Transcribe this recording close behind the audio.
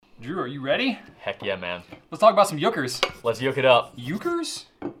Drew, are you ready? Heck yeah, man. Let's talk about some Yookers. Let's yoke it up. Yookers?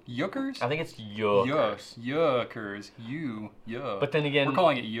 Yookers? I think it's Yookers. Yookers. Yuck. But then again, we're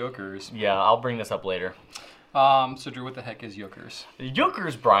calling it Yookers. Yeah, I'll bring this up later. So Drew, what the heck is Yookers?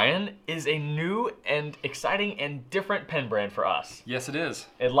 Yookers, Brian, is a new and exciting and different pen brand for us. Yes, it is.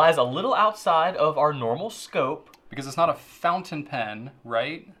 It lies a little outside of our normal scope. Because it's not a fountain pen,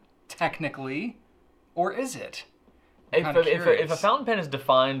 right? Technically. Or is it? If a fountain pen is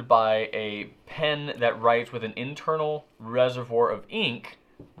defined by a pen that writes with an internal reservoir of ink,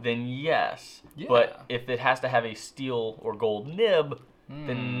 then yes. Yeah. But if it has to have a steel or gold nib,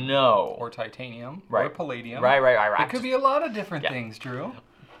 then no. Or titanium. Right. Or palladium. Right. It could be a lot of different things, Drew.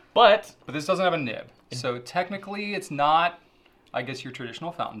 But this doesn't have a nib. So technically it's not, I guess, your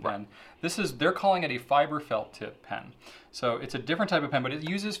traditional fountain pen. They're calling it a fiber felt tip pen. So it's a different type of pen, but it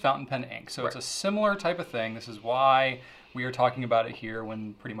uses fountain pen ink. So it's a similar type of thing. This is why we are talking about it here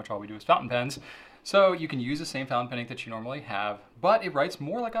when pretty much all we do is fountain pens. So you can use the same fountain pen ink that you normally have, but it writes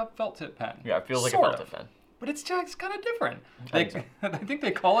more like a felt tip pen. Yeah, it feels like a felt tip pen. But it's kind of different. I think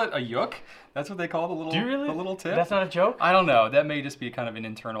they call it a yook. That's what they call the little, Do you really? the little tip. That's not a joke? I don't know. That may just be kind of an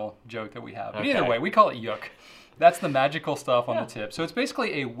internal joke that we have. But Okay. either way, we call it yook. That's the magical stuff on the tip. So it's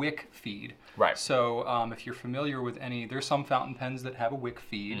basically a wick feed. Right. So if you're familiar with there's some fountain pens that have a wick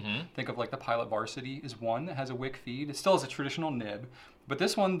feed. Think of like the Pilot Varsity is one that has a wick feed. It still has a traditional nib. But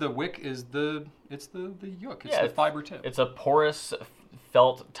this one, the wick is the yook. It's the fiber tip. It's a porous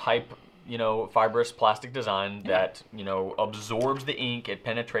felt type, fibrous plastic design that, absorbs the ink, it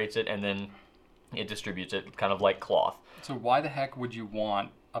penetrates it, and then it distributes it kind of like cloth. So why the heck would you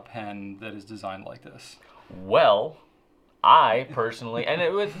want a pen that is designed like this? Well, I personally, and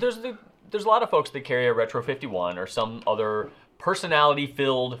there's a lot of folks that carry a Retro 51 or some other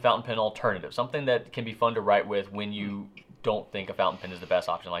personality-filled fountain pen alternative, something that can be fun to write with when you don't think a fountain pen is the best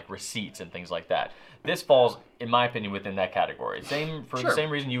option, like receipts and things like that. This falls, in my opinion, within that category. The same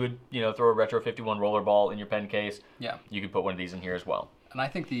reason you would, throw a Retro 51 rollerball in your pen case. Yeah. You could put one of these in here as well. And I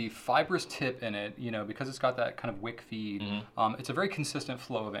think the fibrous tip in it, because it's got that kind of wick feed, it's a very consistent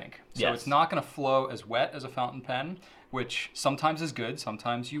flow of ink. So it's not going to flow as wet as a fountain pen, which sometimes is good.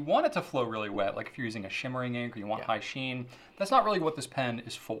 Sometimes you want it to flow really wet, like if you're using a shimmering ink or you want high sheen. That's not really what this pen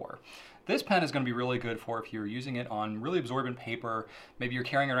is for. This pen is going to be really good for if you're using it on really absorbent paper. Maybe you're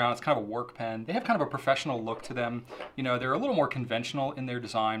carrying it around. It's kind of a work pen. They have kind of a professional look to them. They're a little more conventional in their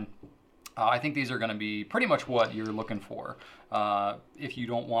design. I think these are going to be pretty much what you're looking for if you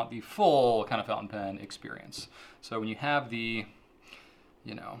don't want the full kind of fountain pen experience. So when you have the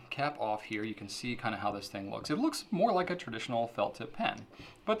cap off here, you can see kind of how this thing looks. It looks more like a traditional felt tip pen.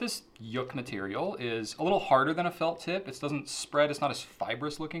 But this yook material is a little harder than a felt tip. It doesn't spread. It's not as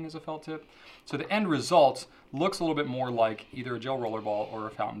fibrous looking as a felt tip. So the end result looks a little bit more like either a gel rollerball or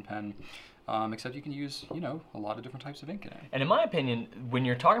a fountain pen. Except you can use, a lot of different types of ink in it. And in my opinion, when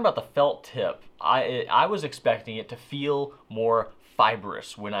you're talking about the felt tip, I was expecting it to feel more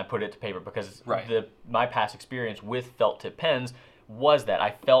fibrous when I put it to paper because my past experience with felt tip pens was that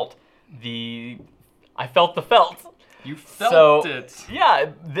I felt the felt. You felt it.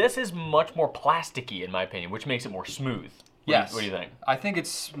 Yeah, this is much more plasticky in my opinion, which makes it more smooth. Yes. What do you think? I think it's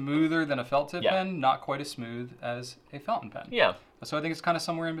smoother than a felt tip pen, not quite as smooth as a fountain pen. Yeah. So I think it's kind of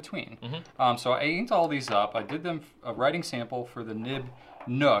somewhere in between. So I inked all these up. I did them a writing sample for the Nib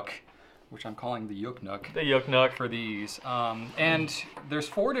Nook, which I'm calling the Yook Nook. The Yook Nook. For these. And there's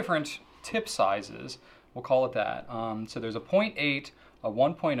 4 different tip sizes. We'll call it that. So there's a 0.8, a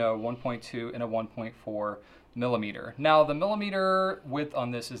 1.0, 1.2, and a 1.4 millimeter. Now the millimeter width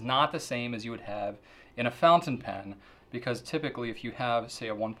on this is not the same as you would have in a fountain pen. Because typically if you have, say,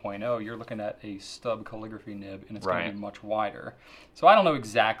 a 1.0, you're looking at a stub calligraphy nib, and it's going to be much wider. So I don't know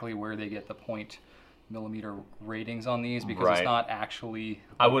exactly where they get the millimeter ratings on these because it's not actually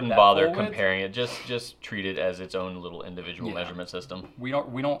I wouldn't bother comparing it. Just treat it as its own little individual measurement system. We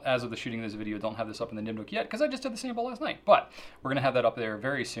don't, as of the shooting of this video, don't have this up in the Nib Nook yet because I just did the sample last night. But we're going to have that up there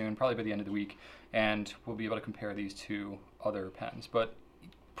very soon, probably by the end of the week, and we'll be able to compare these to other pens. But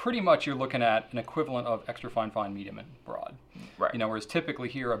pretty much you're looking at an equivalent of extra fine, medium, and broad. Right. Whereas typically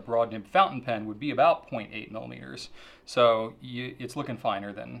here a broad nib fountain pen would be about 0.8 millimeters. So it's looking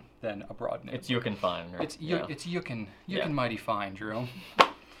finer than a broad nib. It's yookin' fine. It's yookin' mighty fine, Drew.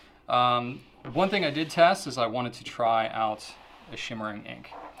 One thing I did test is I wanted to try out a shimmering ink.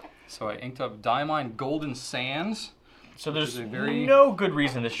 So I inked up Diamine Golden Sands. So there's no good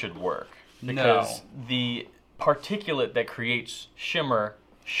reason this should work. Because the particulate that creates shimmer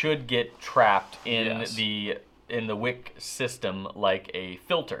should get trapped in the wick system like a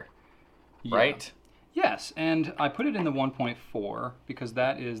filter, right? Yes, and I put it in the 1.4 because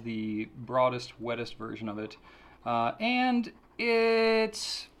that is the broadest, wettest version of it. And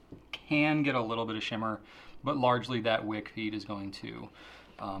it can get a little bit of shimmer, but largely that wick feed is going to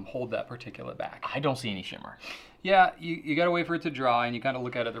hold that particulate back. I don't see any shimmer. Yeah, you got to wait for it to dry, and you got to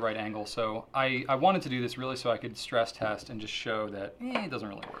look at it at the right angle. So I wanted to do this really so I could stress test and just show that it doesn't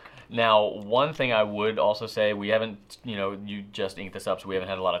really work. Now, one thing I would also say, we haven't, you just inked this up, so we haven't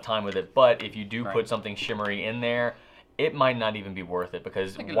had a lot of time with it, but if you do put something shimmery in there, it might not even be worth it,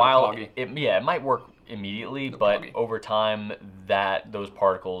 because while it might work immediately, but over time those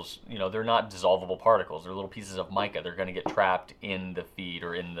particles, they're not dissolvable particles. They're little pieces of mica. They're going to get trapped in the feed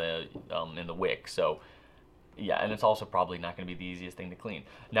or in the wick. So yeah, and it's also probably not going to be the easiest thing to clean.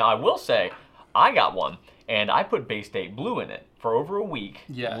 Now, I will say, I got one, and I put Bay State Blue in it for over a week.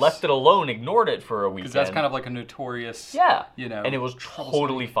 Yes. Left it alone, ignored it for a weekend. Because that's kind of like a notorious, and it was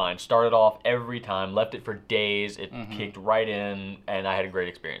totally fine. Started off every time, left it for days. It kicked right in, and I had a great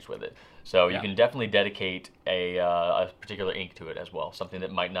experience with it. So you can definitely dedicate a particular ink to it as well, something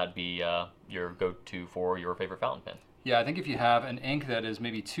that might not be your go-to for your favorite fountain pen. Yeah, I think if you have an ink that is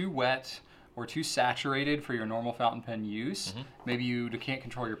maybe too wet or too saturated for your normal fountain pen use, maybe you can't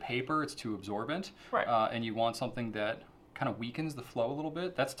control your paper, it's too absorbent, and you want something that kind of weakens the flow a little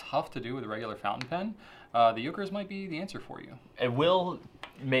bit, that's tough to do with a regular fountain pen. The Yookers might be the answer for you. It will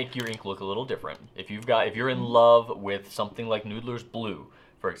make your ink look a little different. If you're in love with something like Noodler's Blue,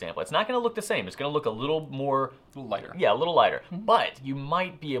 for example, it's not going to look the same. It's going to look a little more... A little lighter. Yeah, a little lighter. But you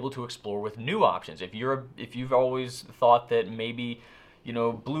might be able to explore with new options. If you've always thought that maybe,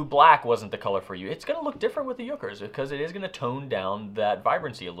 blue-black wasn't the color for you, it's going to look different with the Yookers because it is going to tone down that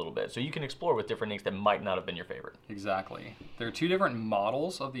vibrancy a little bit. So you can explore with different inks that might not have been your favorite. Exactly. There are two different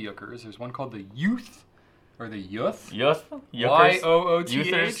models of the Yookers. There's one called the Youth, or the Youth. Youth?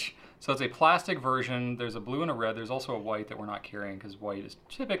 Y-O-O-T-H. So it's a plastic version. There's a blue and a red. There's also a white that we're not carrying because white is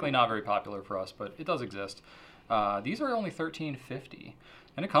typically not very popular for us, but it does exist. These are only $13.50.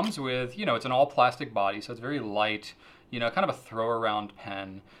 And it comes with, it's an all plastic body, so it's very light, kind of a throw around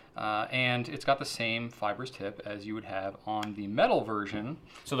pen. And it's got the same fibrous tip as you would have on the metal version.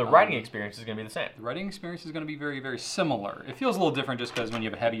 So the writing experience is going to be the same. The writing experience is going to be very, very similar. It feels a little different just because when you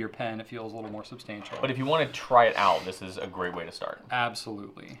have a heavier pen, it feels a little more substantial. But if you want to try it out, this is a great way to start.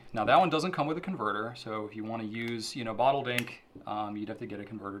 Absolutely. Now that one doesn't come with a converter, so if you want to use, bottled ink, you'd have to get a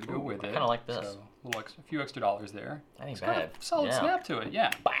converter to go with it. I kind of like this. So a few extra dollars there. That ain't it's bad. Got a solid snap to it,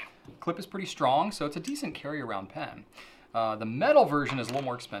 yeah. Bam. Clip is pretty strong, so it's a decent carry-around pen. The metal version is a little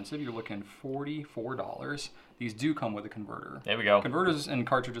more expensive. You're looking $44. These do come with a converter. There we go. Converters and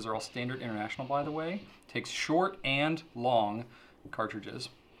cartridges are all standard international, by the way. Takes short and long cartridges.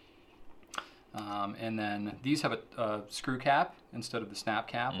 And then these have a screw cap instead of the snap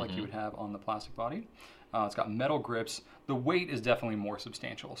cap like you would have on the plastic body. It's got metal grips. The weight is definitely more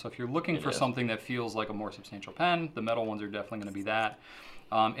substantial. So if you're looking for something that feels like a more substantial pen, the metal ones are definitely going to be that.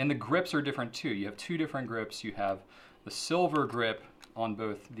 And the grips are different too. You have two different grips. You have the silver grip on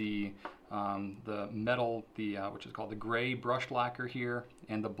both the metal, which is called the gray brushed lacquer here,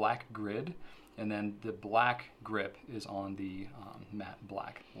 and the black grid. And then the black grip is on the matte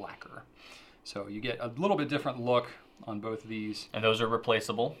black lacquer. So you get a little bit different look on both of these. And those are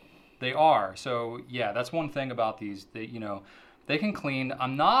replaceable? They are. So yeah, that's one thing about these. They can clean.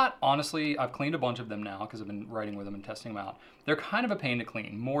 I've cleaned a bunch of them now because I've been writing with them and testing them out. They're kind of a pain to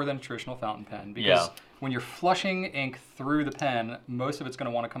clean, more than a traditional fountain pen, because when you're flushing ink through the pen, most of it's going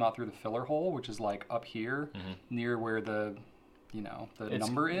to want to come out through the filler hole, which is like up here near where the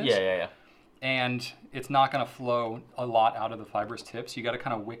number is. Yeah. And it's not going to flow a lot out of the fibrous tips. You got to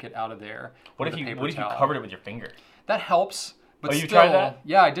kind of wick it out of there. What if you covered it with your finger? That helps. But you tried that?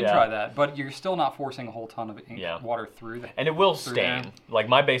 Yeah, I did try that. But you're still not forcing a whole ton of ink, water through. And it will stain. There. Like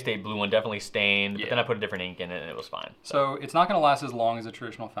my Bay State Blue one definitely stained, but then I put a different ink in it and it was fine. So it's not going to last as long as a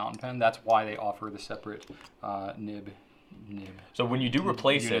traditional fountain pen. That's why they offer the separate nib. So when you do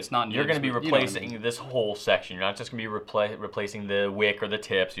replace it, you're going to be replacing this whole section. You're not just going to be replacing the wick or the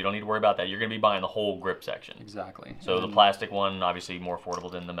tips. You don't need to worry about that. You're going to be buying the whole grip section. Exactly. So the plastic one, obviously more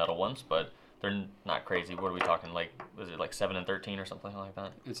affordable than the metal ones, but they're not crazy. What are we talking? Was it like 7 and 13 or something like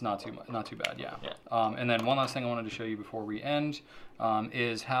that? It's not too bad. Yeah. And then one last thing I wanted to show you before we end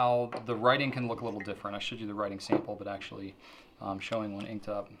is how the writing can look a little different. I showed you the writing sample, but actually showing one inked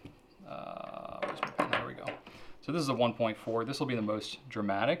up. Where's my pen? There we go. So this is a 1.4. This will be the most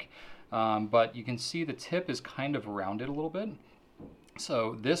dramatic, but you can see the tip is kind of rounded a little bit.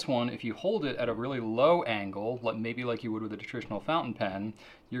 So this one, if you hold it at a really low angle, maybe like you would with a traditional fountain pen,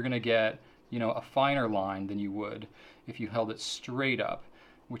 you're going to get a finer line than you would if you held it straight up.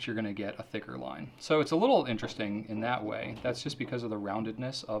 which you're going to get a thicker line. So it's a little interesting in that way. That's just because of the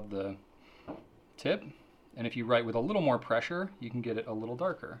roundedness of the tip. And if you write with a little more pressure, you can get it a little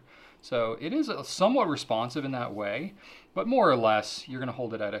darker. So it is somewhat responsive in that way, but more or less, you're going to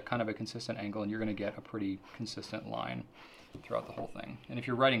hold it at a kind of a consistent angle, and you're going to get a pretty consistent line throughout the whole thing. And if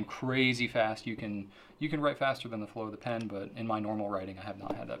you're writing crazy fast, you can write faster than the flow of the pen, but in my normal writing, I have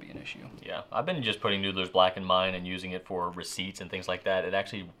not had that be an issue. Yeah, I've been just putting Noodler's Black in mine and using it for receipts and things like that. It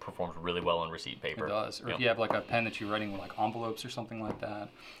actually performs really well on receipt paper. It does. Or if you have like a pen that you're writing with like envelopes or something like that.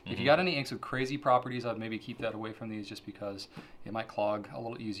 If you got any inks with crazy properties, I'd maybe keep that away from these just because it might clog a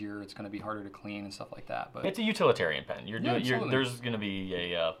little easier. It's going to be harder to clean and stuff like that. But it's a utilitarian pen. There's going to be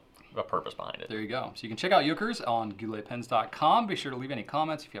a purpose behind it. There you go. So you can check out Yookers on gouletpens.com. Be sure to leave any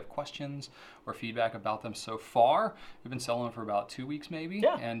comments if you have questions or feedback about them so far. We've been selling them for about 2 weeks maybe,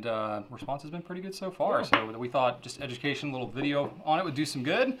 and response has been pretty good so far. So we thought just education, little video on it would do some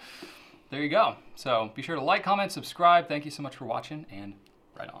good. There you go. So be sure to like, comment, subscribe. Thank you so much for watching, and